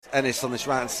Ennis on this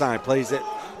right-hand side, plays it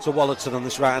to Wallerton on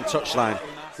this right-hand touchline.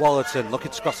 Wallerton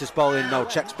looking to cross this ball in, no,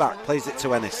 checks back, plays it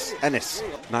to Ennis.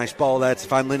 Nice ball there to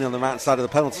find Linney on the right side of the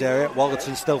penalty area.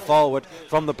 Wallerton still forward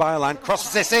from the byline,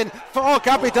 crosses this in for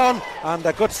Gabidon, and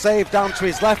a good save down to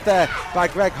his left there by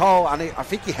Greg Hall, and I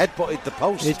think he headbutted the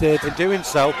post. He did. In doing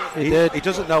so. He did. He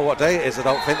doesn't know what day it is, I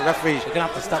don't think. The referees... You're going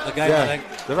to have to stop the game, I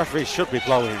think. The referees should be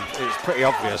blowing. It's pretty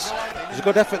obvious. It was a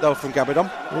good effort, though, from Gabidon.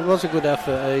 It was a good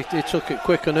effort. He took it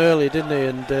quick and early, didn't he?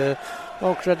 And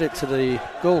all credit to the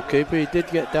goalkeeper. He did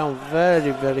get down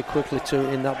very, very quickly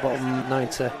in that bottom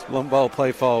 90. Long ball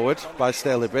play forward by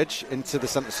Stalybridge into the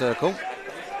centre circle.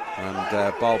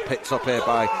 And ball picked up here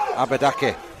by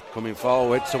Abadaki. Coming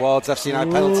forward towards FC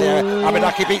United penalty area.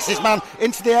 Abadaki beats his man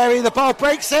into the area. The ball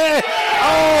breaks here.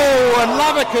 Oh, and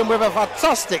Lavercombe with a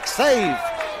fantastic save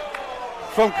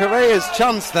from Correa's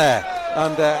chance there.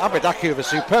 And Abadaki with a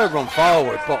superb run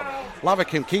forward. But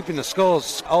Lavercombe keeping the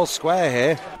scores all square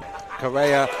here.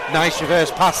 Correa, nice reverse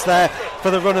pass there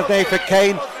for the run of Nathan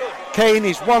Kane. Kane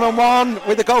is one-on-one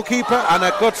with the goalkeeper, and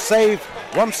a good save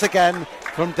once again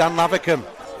from Dan Lavercombe.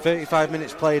 35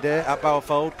 minutes played here at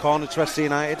Bowerfold, corner to FC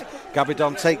United.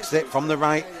 Gabidon takes it from the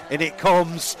right, in it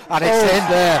comes, and it's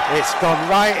in there. It's gone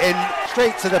right in,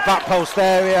 straight to the back post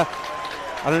area,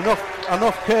 and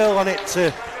enough curl on it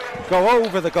to go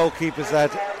over the goalkeeper's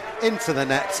head into the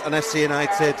net, and FC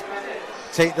United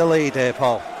take the lead here,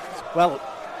 Paul. Well,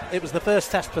 it was the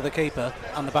first test for the keeper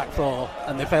and the back four,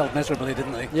 and they failed miserably,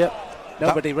 didn't they? Yep.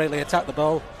 Nobody really attacked the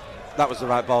ball. That was the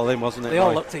right ball in, wasn't it? They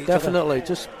all looked at each other. Definitely,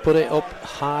 just put it up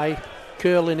high,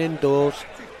 curling indoors,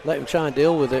 let him try and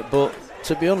deal with it. But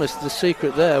to be honest, the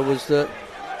secret there was that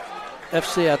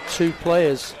FC had two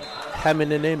players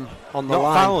hemming him on the line.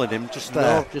 Not fouling him, just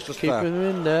there. No, just keeping him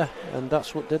in there, and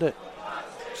that's what did it.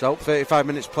 So, 35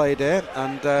 minutes played here,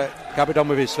 and Gabidon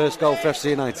with his first goal for FC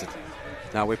United.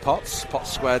 Now with Potts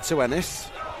squared to Ennis.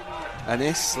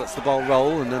 Ennis lets the ball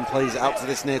roll and then plays it out to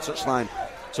this near touchline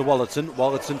to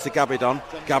Wallerton to Gabidon.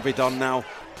 Gabidon now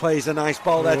plays a nice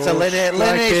ball there to Linney.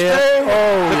 Linney's through!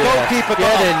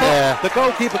 The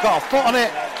goalkeeper got a foot on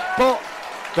it, but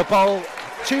the ball,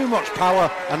 too much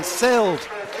power and sailed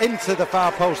into the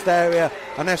far post area,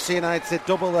 and FC United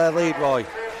double their lead, Roy.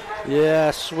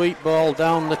 Yeah, sweet ball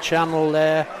down the channel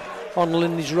there on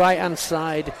Linney's right hand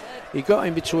side. He got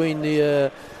in between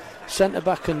the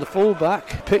centre-back and the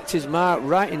full-back, picked his mark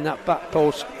right in that back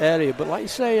post area. But like you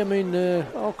say, I mean,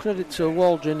 all credit to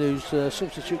Waldron, who's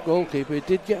substitute goalkeeper. He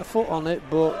did get a foot on it,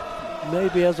 but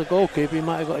maybe as a goalkeeper he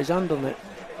might have got his hand on it.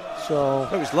 So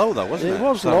it was low though, wasn't it? It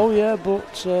was low, yeah,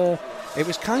 but... it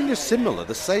was kind of similar.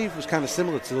 The save was kind of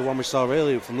similar to the one we saw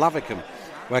earlier from Lavercombe,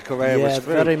 where Correa was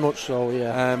through. Yeah, very much so,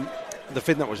 yeah. The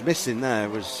thing that was missing there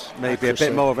was maybe accuracy. A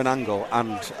bit more of an angle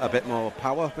and a bit more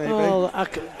power, maybe. Well,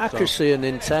 accuracy and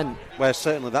intent. Where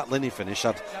certainly that Linney finish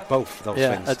had both those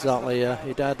things. Yeah, exactly, yeah.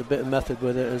 He'd had a bit of method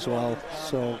with it as well.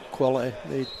 So,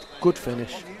 quality. Good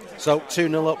finish. So,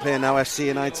 2-0 up here now, FC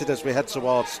United, as we head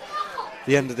towards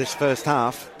the end of this first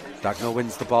half. Dagnall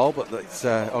wins the ball, but it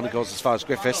only goes as far as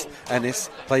Griffiths. Ennis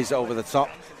plays it over the top.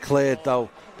 Cleared, though,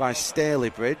 by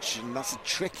Stalybridge, and that's a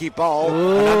tricky ball.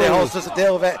 Ooh. And Andy Halls doesn't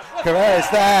deal with it. Correa's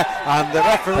there, and the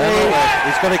referee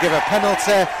is going to give a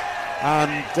penalty.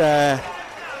 And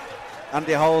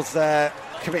Andy Halls there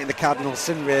committing the cardinal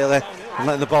sin, really, and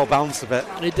letting the ball bounce a bit.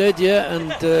 He did, yeah,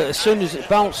 and as soon as it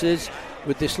bounces,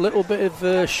 with this little bit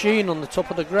of sheen on the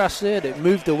top of the grass there, it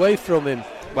moved away from him.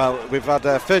 Well, we've had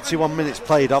 31 minutes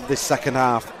played of this second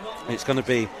half. It's going to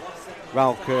be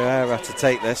Raul Correa to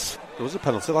take this. There was a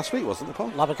penalty last week, wasn't there,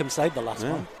 Paul? Lavercombe saved the last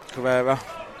one. Correa,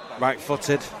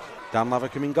 right-footed, Dan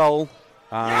Lavercombe in goal,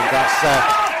 and that's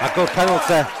a good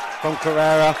penalty from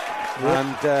Correa. Yep.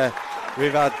 And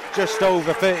we've had just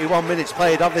over 31 minutes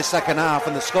played of this second half,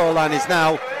 and the scoreline is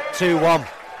now 2-1.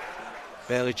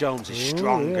 Bailey Jones is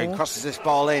strong and crosses this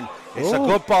ball in. It's a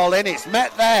good ball in. It's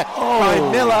met there by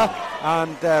Miller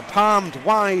and palmed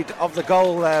wide of the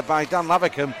goal there by Dan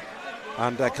Lavercombe.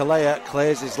 And Kalea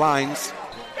clears his lines.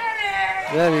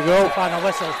 There we go. Final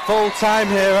whistle. Full time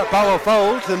here at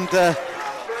Bowerfold, and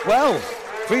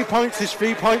 3 points is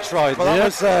 3 points, Roy. But that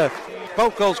was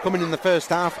both goals coming in the first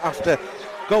half after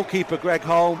goalkeeper Greg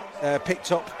Hall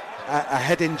picked up a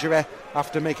head injury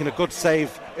after making a good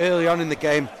save early on in the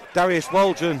game. Darius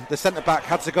Waldron, the centre-back,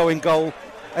 had to go in goal.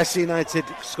 SC United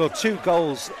scored 2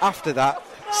 goals after that.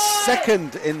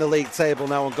 Second in the league table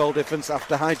now on goal difference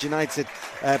after Hyde United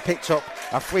picked up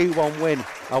a 3-1 win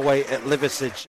away at Liversedge.